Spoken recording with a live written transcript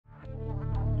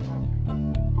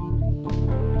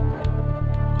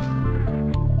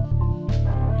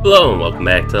Hello and welcome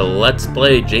back to Let's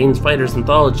Play Jane's Fighters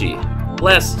Anthology.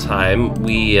 Last time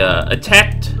we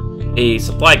attacked a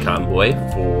supply convoy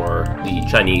for the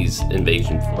Chinese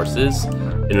invasion forces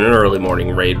in an early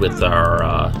morning raid with our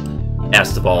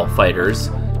Astival fighters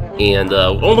and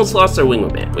almost lost our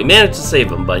wingman. We managed to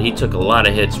save him, but he took a lot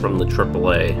of hits from the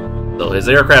AAA. So his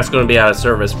aircraft's going to be out of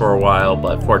service for a while,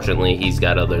 but fortunately he's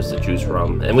got others to choose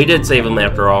from. And we did save him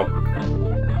after all.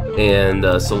 And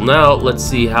so now let's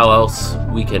see how else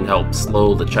we can help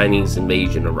slow the Chinese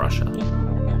invasion of Russia.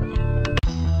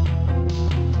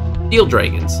 Steel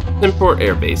Dragons, Simport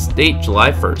Air Base, date July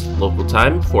 1st, local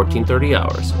time 1430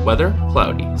 hours, weather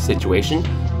cloudy, situation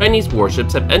Chinese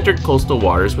warships have entered coastal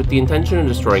waters with the intention of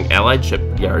destroying Allied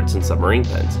shipyards and submarine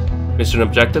pens. Mission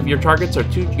objective, your targets are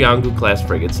 2 Jiangsu-class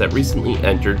frigates that recently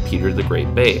entered Peter the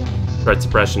Great Bay. Threat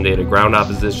suppression data, ground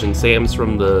opposition SAMs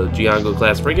from the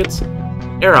Jiangsu-class frigates,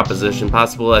 air opposition,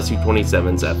 possible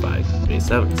Su-27s at 5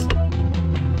 J7s.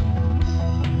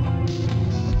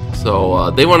 So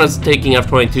they want us taking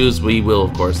F-22s. We will,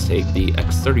 of course, take the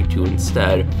X-32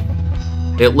 instead.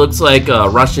 It looks like the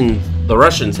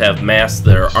Russians have massed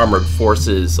their armored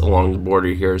forces along the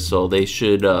border here, so they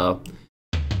should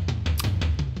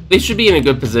be in a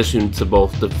good position to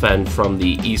both defend from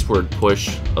the eastward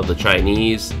push of the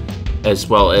Chinese, as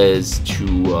well as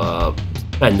to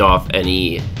fend off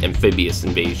any amphibious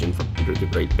invasion from Peter the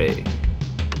Great Bay.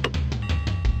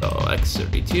 So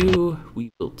X-32, we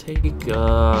will take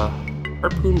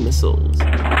harpoon missiles.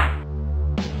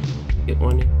 Get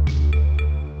one.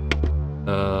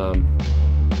 I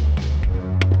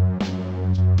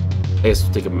guess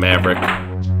we'll take a Maverick.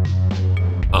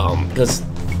 Because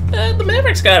the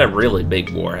Maverick's got a really big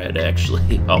warhead,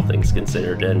 actually, all things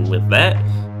considered. And with that,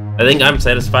 I think I'm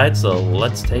satisfied. So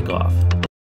let's take off.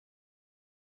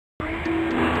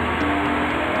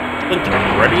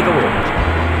 Ready to roll.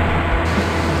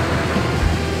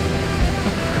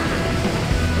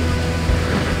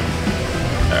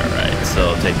 Alright, so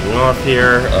taking off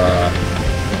here,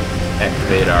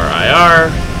 activate our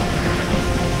IR.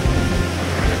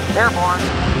 Airborne.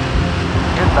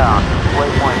 Inbound,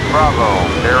 waypoint Bravo,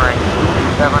 bearing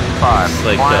 75.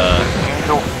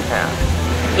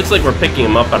 Looks like we're picking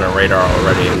them up on our radar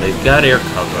already, and they've got air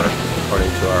cover,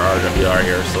 according to our RWR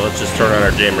here, so let's just turn on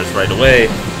our jammers right away.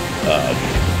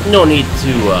 No need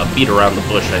to beat around the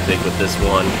bush, I think, with this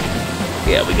one.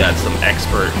 Yeah, we got some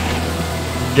expert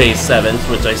J7s,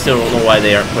 which I still don't know why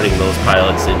they aren't putting those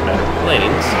pilots in better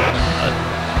planes.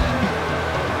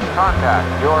 Contact,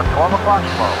 your 12 o'clock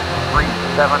flow,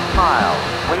 37 miles,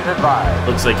 please advise.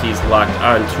 Looks like he's locked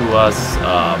onto us.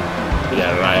 We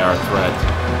got an IR threat.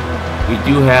 We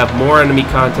do have more enemy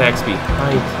contacts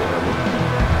behind him.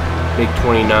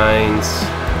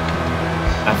 MiG-29s.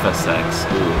 FSX,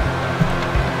 ooh.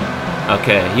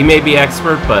 Okay, he may be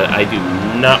expert, but I do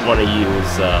not want to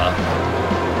use,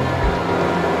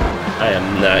 I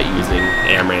am not using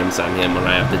AMRAAMs on him when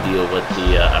I have to deal with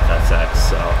the FSX,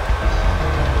 so.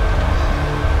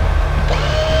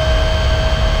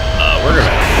 We're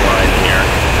gonna fly here.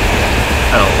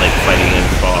 I don't like fighting in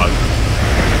fog.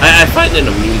 I find it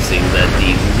amusing that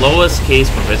the lowest case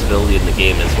for visibility in the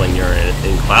game is when you're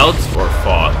in clouds or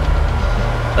fog.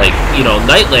 Like, you know,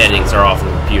 night landings are often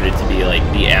reputed to be, like,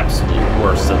 the absolute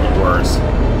worst of the worst.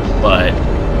 But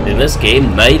in this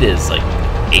game, night is, like,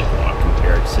 cakewalk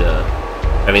compared to...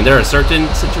 I mean, there are certain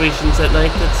situations at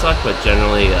night that suck, but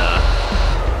generally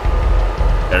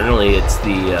it's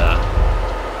the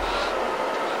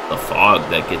fog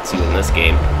that gets you in this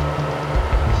game.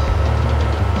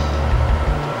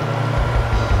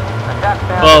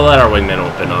 We'll let our wingmen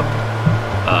open up.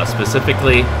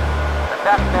 Specifically...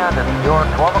 Down to your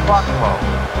 12 o'clock flow.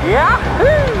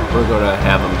 Yahoo! We're gonna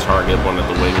have them target one of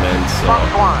the wingmen, so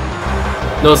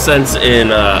no sense in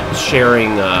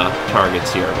sharing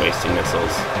targets here, wasting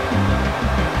missiles.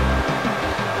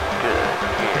 Good,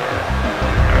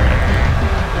 yeah.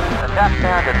 Alright. Attack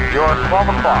down to your 12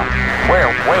 o'clock. Wait,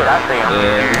 I see him.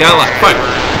 And we got a lot. Fire!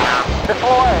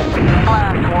 Deploy!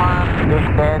 Last one. This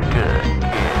dead good.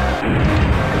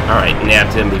 Yeah. Alright,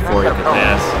 nabbed him before he could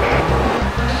pass.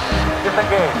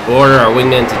 Disengage. Order our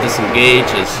wingmen to disengage,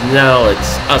 as now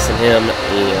it's us and him,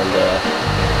 and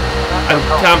I'm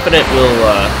confident we'll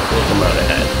come out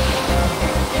ahead.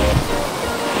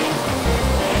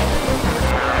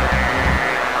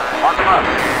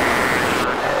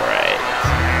 Alright.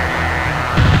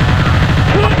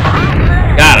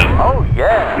 Got him. Oh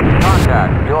yeah.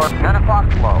 Contact your 10 o'clock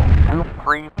flow.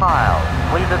 2 miles.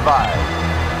 Please advise.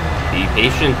 Be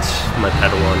patient, my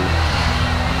Padawan.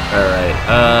 Alright,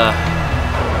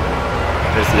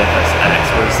 there's the FSX.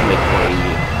 Where's the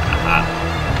MiG-29? Aha.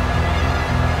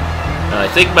 I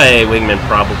think my wingmen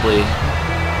probably...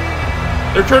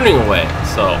 They're turning away,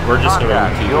 so we're just going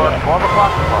to... Your 12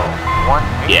 o'clock flow. 1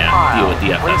 yeah, mile. deal with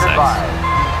the Please FSX. advise.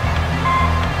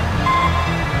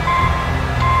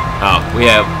 Oh, we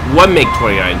have one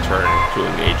MiG-29 turn to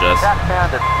engage us. Attack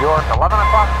Bandit, York, 11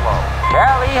 o'clock flow.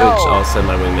 Tally ho! Which I'll send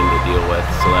my wingmen to deal with,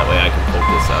 so that way I can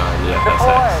focus on the FSX.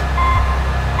 Deploy.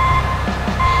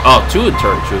 Oh, two would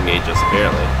turn to engage us,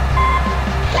 apparently.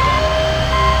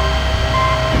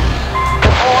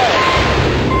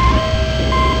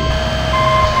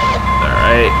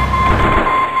 Alright.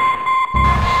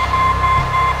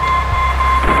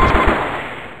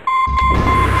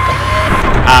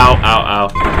 Ow, ow, ow.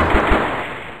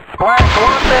 Splash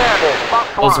one bandit. Box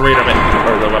Close the one. radar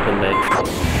or the weapon bay.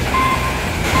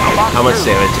 How much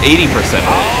damage? 80%.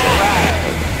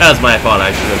 That was my fault.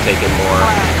 I should have taken more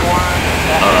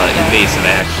invasive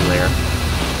action there.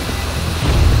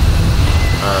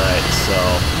 Alright, so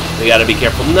we gotta be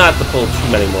careful not to pull too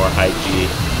many more high G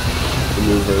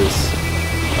maneuvers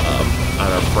on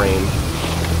our frame.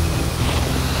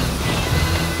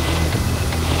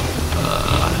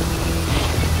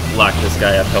 Lock this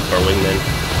guy up, help our wingman.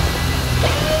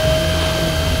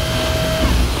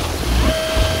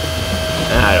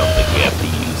 I don't think we have to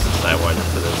use the Sidewinder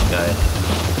for this guy.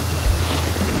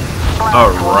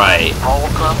 Alright.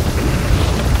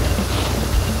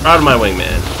 Proud of my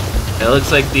wingman. It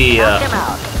looks like the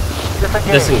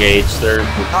disengage, they're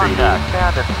retreating.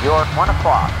 York, 1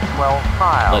 o'clock, 12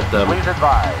 miles. Let them. Please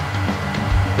advise.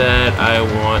 That I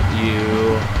want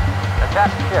you.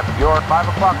 Attack ship, York, 5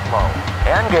 o'clock flow.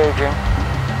 Engaging.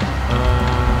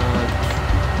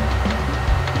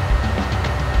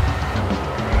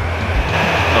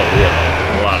 Oh, we have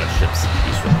a lot of ships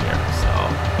eastward here, so.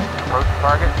 Approach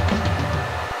target.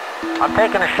 I'm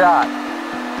taking a shot.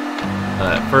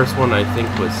 First one I think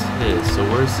was his, so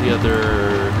where's the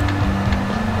other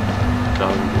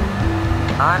jungle?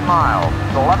 9 miles.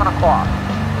 It's 11 o'clock.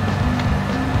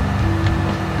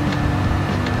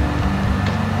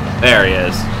 There he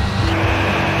is.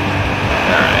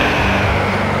 Alright.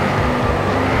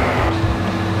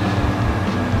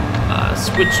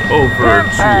 Switch over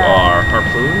to our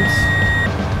harpoons.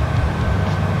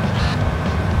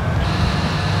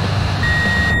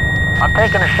 I'm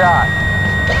taking a shot.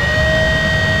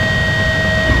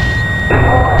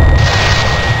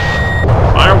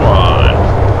 Fire one.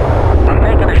 I'm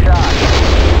taking a shot.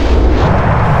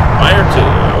 Fire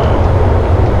two.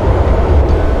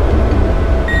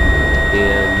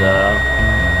 And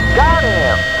Got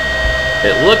him.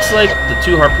 it looks like the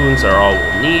 2 harpoons are all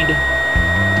we'll need.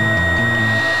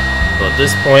 So at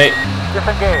this point,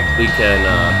 Disengage. we can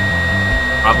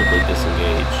probably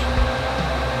disengage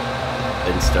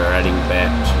and start heading back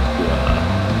to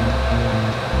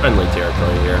friendly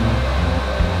territory here.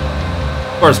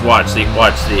 Of course, watch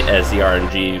as the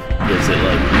RNG gives it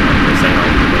like 1%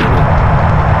 remaining.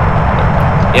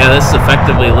 Yeah, this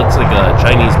effectively looks like a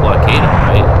Chinese blockade,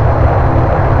 right?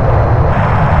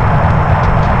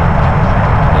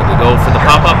 Did they go for the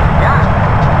pop-up?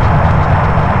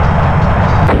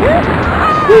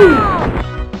 Woo!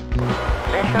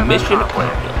 Mission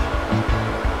accomplished.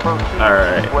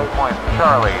 Alright. Waypoint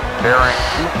Charlie, bearing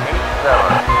 287.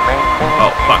 Maintain.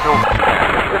 Oh, fuck.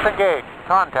 Disengage.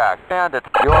 Contact. Bandits.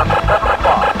 York, 7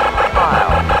 o'clock. 3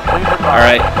 miles. Please advise.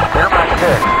 Alright. Clear my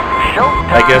stick.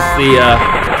 Showtime. I guess the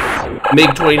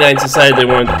MiG-29 decided they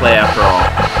wanted to play after all.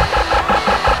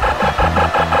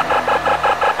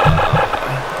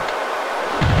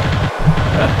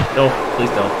 No, please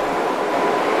don't.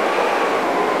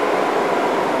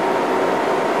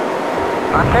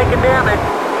 I'm taking damage.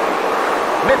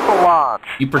 Missile launch.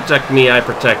 You protect me, I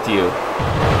protect you.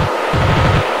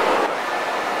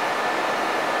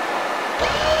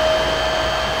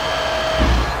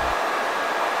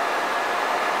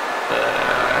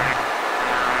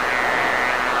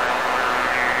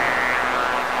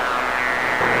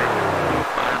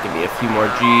 Give me a few more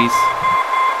G's.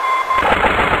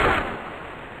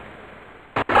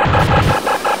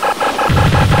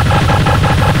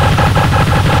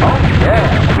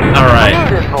 Alright.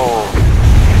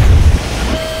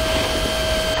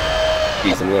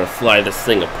 Jeez, I'm gonna fly this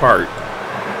thing apart.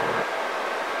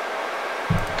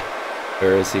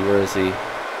 Where is he? Where is he?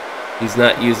 He's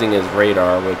not using his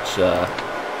radar, which, He's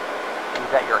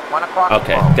at your 1 o'clock.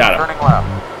 Okay, flow. got him. Turning left.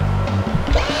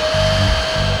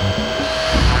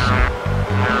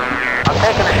 I'm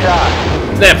taking a shot.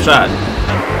 Snapshot!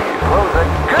 Closing.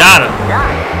 Got him!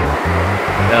 Got it.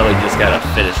 Now we just gotta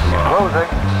finish him off. Closing.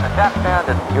 Attack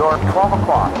bandit. You're 12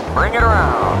 o'clock. Bring it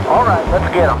around. All right, let's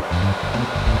get him.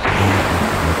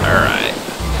 Alright.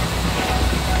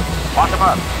 Lock him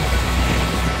up.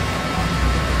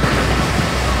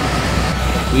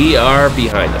 We are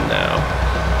behind them now.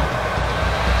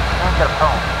 Can't get a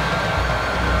phone.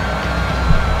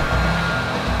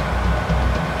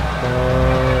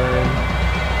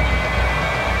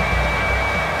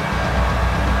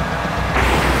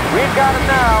 We've got it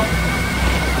now.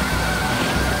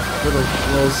 A little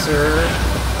closer.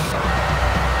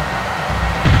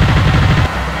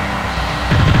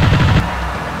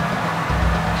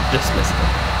 Just missed it.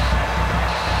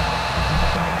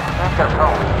 Can't get a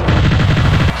phone.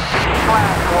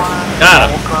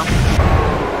 Got him.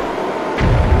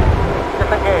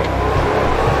 Disengage.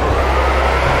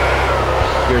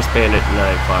 Here's Bandit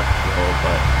 9 o'clock roll,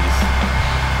 but he's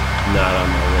not on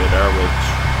my radar, which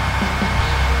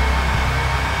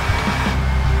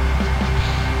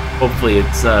hopefully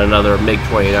it's not another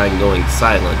MiG-29 going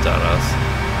silent on us.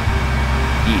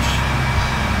 Yeesh.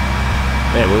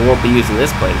 Man, we won't be using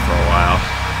this plane for a while.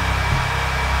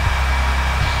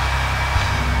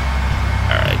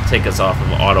 Alright, take us off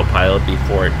of autopilot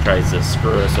before it tries to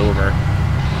screw us over.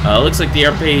 Looks like the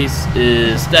airspace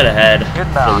is dead ahead,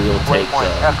 so we will take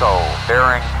Echo,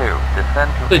 bearing 2,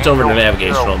 descend to switch over to Angel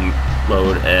navigational 0.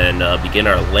 mode and begin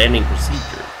our landing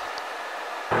procedure.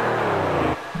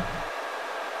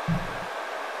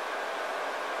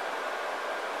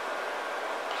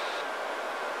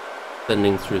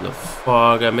 Sending through the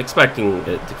fog. I'm expecting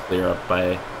it to clear up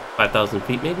by 5,000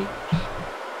 feet, maybe?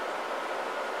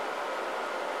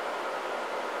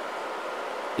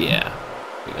 Yeah,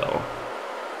 here we go.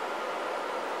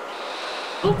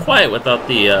 A little quiet without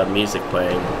the music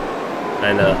playing.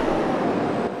 Kinda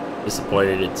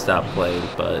disappointed it stopped playing,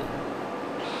 but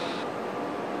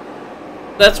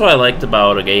that's what I liked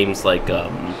about games like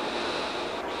Command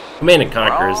and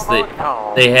Conquer's.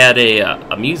 They had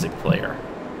a music player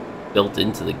built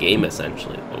into the game,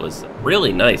 essentially. It was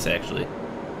really nice, actually.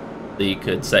 So you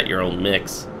could set your own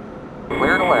mix.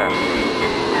 Clear to land.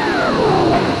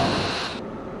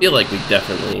 I feel like we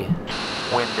definitely...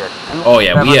 Wind at Oh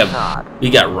yeah, 2 knots. we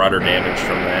got rudder damage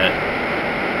from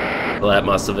that. Well, that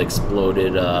must have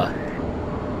exploded.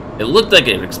 It looked like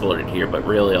it exploded here, but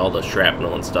really all the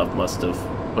shrapnel and stuff must have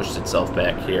pushed itself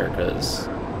back here because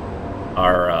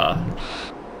our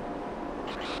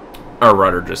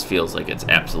rudder just feels like it's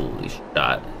absolutely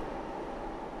shot.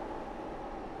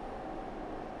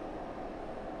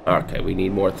 Okay, we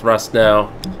need more thrust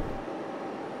now.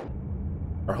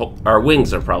 Our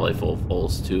wings are probably full of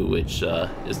holes too, which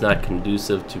is not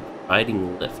conducive to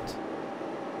providing lift.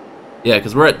 Yeah,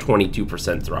 because we're at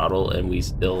 22% throttle and we're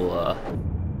still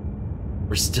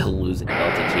losing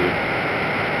altitude.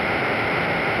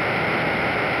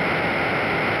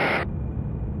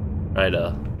 Try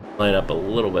to line up a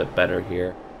little bit better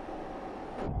here.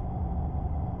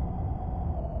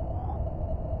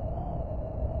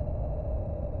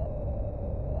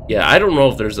 Yeah, I don't know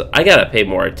if there's I gotta pay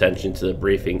more attention to the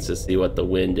briefings to see what the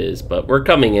wind is, but we're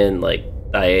coming in like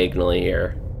diagonally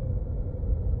here.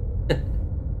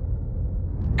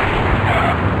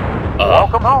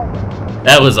 Welcome home.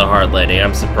 That was a hard landing.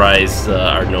 I'm surprised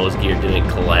our nose gear didn't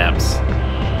collapse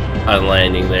on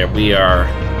landing there. We are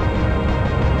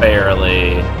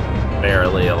barely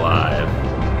alive.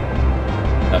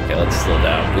 Okay, let's slow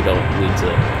down. We don't need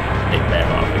to take back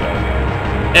off again.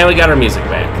 And we got our music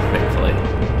back, thankfully.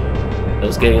 It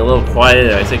was getting a little quiet,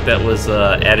 and I think that was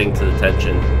adding to the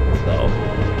tension. So,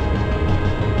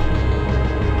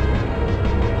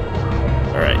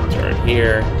 all right, turn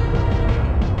here.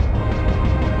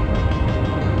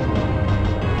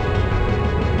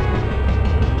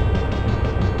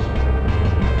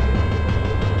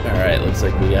 All right, looks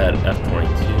like we got F-22,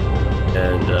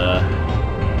 and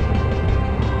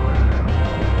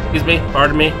excuse me,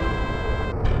 pardon me,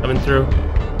 coming through.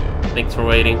 Thanks for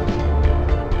waiting.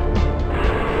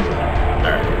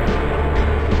 Alright.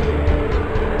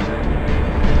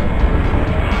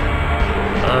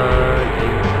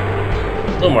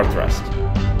 A little more thrust.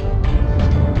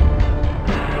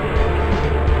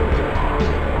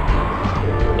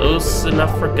 Close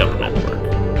enough for government work.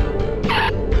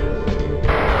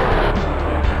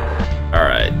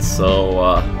 Alright, so,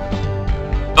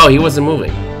 oh, he wasn't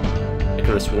moving. I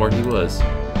could have sworn he was.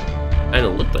 Kinda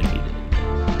looked like he did.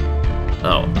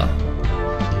 Oh,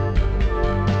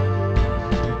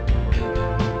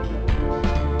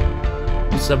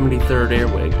 73rd Air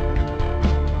Wing.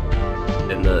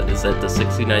 And is that the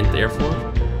 69th Air Force?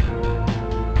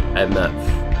 I'm not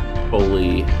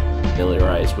fully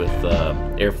familiarized with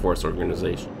Air Force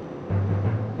organization.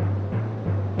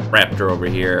 Raptor over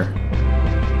here.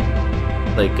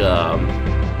 Like,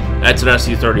 that's an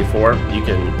Su-34. You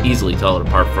can easily tell it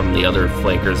apart from the other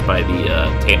flankers by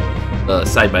the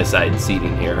side-by-side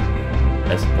seating here.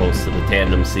 as opposed to the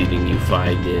tandem seating you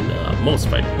find in most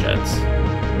fighter jets.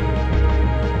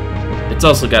 It's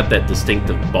also got that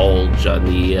distinctive bulge on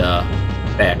the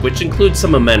back, which includes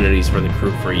some amenities for the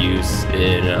crew for use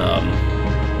in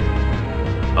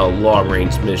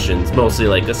long-range missions, mostly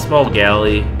like a small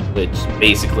galley, which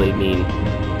basically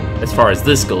as far as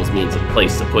this goes, means a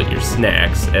place to put your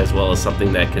snacks, as well as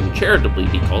something that can charitably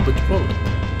be called a toilet.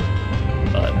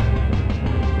 But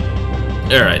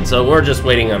alright, so we're just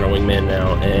waiting on our wingman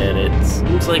now, and it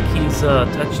seems like he's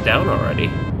touched down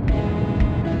already.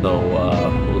 So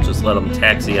we'll just let him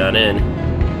taxi on in.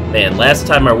 Man, last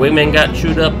time our wingman got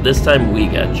chewed up, this time we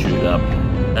got chewed up.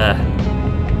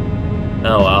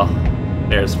 Oh well,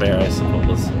 fair's fair, I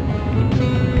suppose.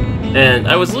 And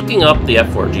I was looking up the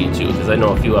F4G2, because I know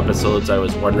a few episodes I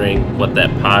was wondering what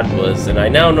that pod was, and I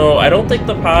now know I don't think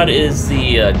the pod is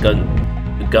the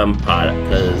gun pod,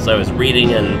 because I was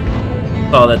reading and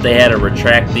saw that they had to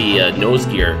retract the nose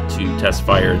gear to test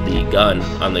fire the gun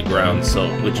on the ground, so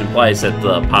which implies that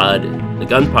the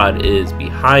gun pod is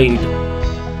behind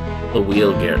the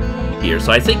wheel gear.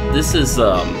 So I think this is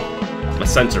a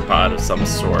sensor pod of some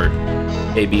sort.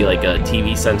 Maybe like a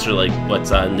TV sensor like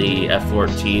what's on the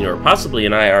F-14, or possibly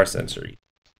an IR sensor.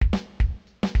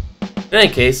 In any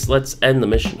case, let's end the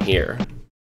mission here.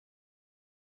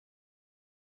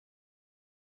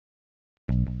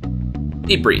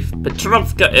 Debrief.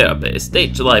 Petrovka Air Base.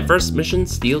 Date July 1st. Mission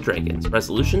Steel Dragons.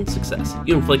 Resolution success.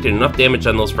 You inflicted enough damage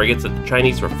on those frigates that the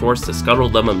Chinese were forced to scuttle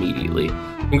them immediately.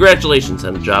 Congratulations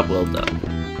on a job well done.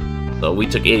 So we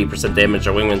took 80% damage,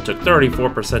 our wingman took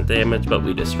 34% damage, but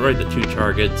we destroyed the 2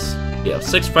 targets. We have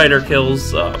 6 fighter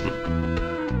kills.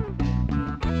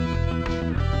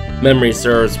 Memory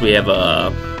serves, we have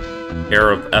a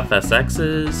pair of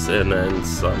FSXs, and then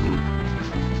some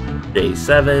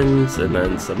J7s, and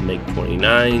then some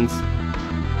MiG-29s.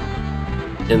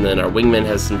 And then our wingman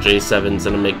has some J7s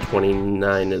and a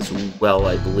MiG-29 as well,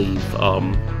 I believe.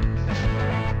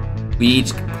 We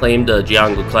each claimed a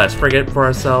Jiangsu class frigate for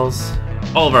ourselves.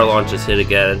 All of our launches hit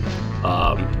again.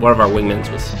 One of our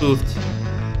wingmans was spoofed.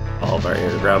 All of our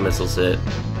air-to-ground missiles hit.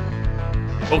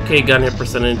 Okay gun hit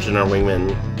percentage, and our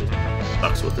wingman just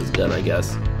sucks with his gun, I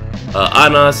guess.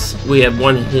 On us, we had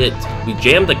 1 hit. We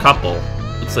jammed a couple.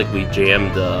 Looks like we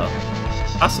jammed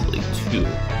possibly 2.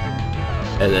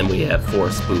 And then we have 4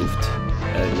 spoofed.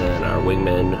 And then our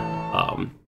wingman,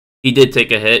 he did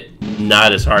take a hit.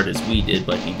 Not as hard as we did,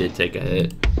 but he did take a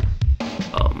hit.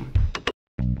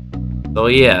 So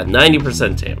yeah,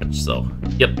 90% damage. So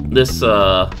yep, this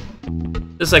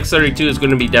X-32 is going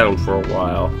to be down for a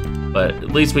while, but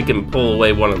at least we can pull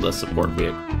away one of the support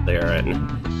vehicles there, and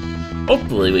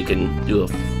hopefully we can do a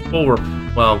full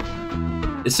well,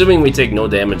 assuming we take no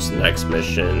damage the next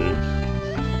mission.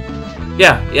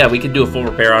 Yeah, we can do a full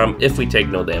repair on them if we take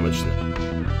no damage.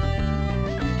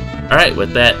 Alright,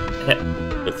 with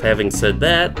having said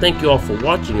that, thank you all for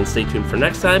watching, and stay tuned for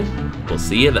next time. We'll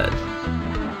see you then.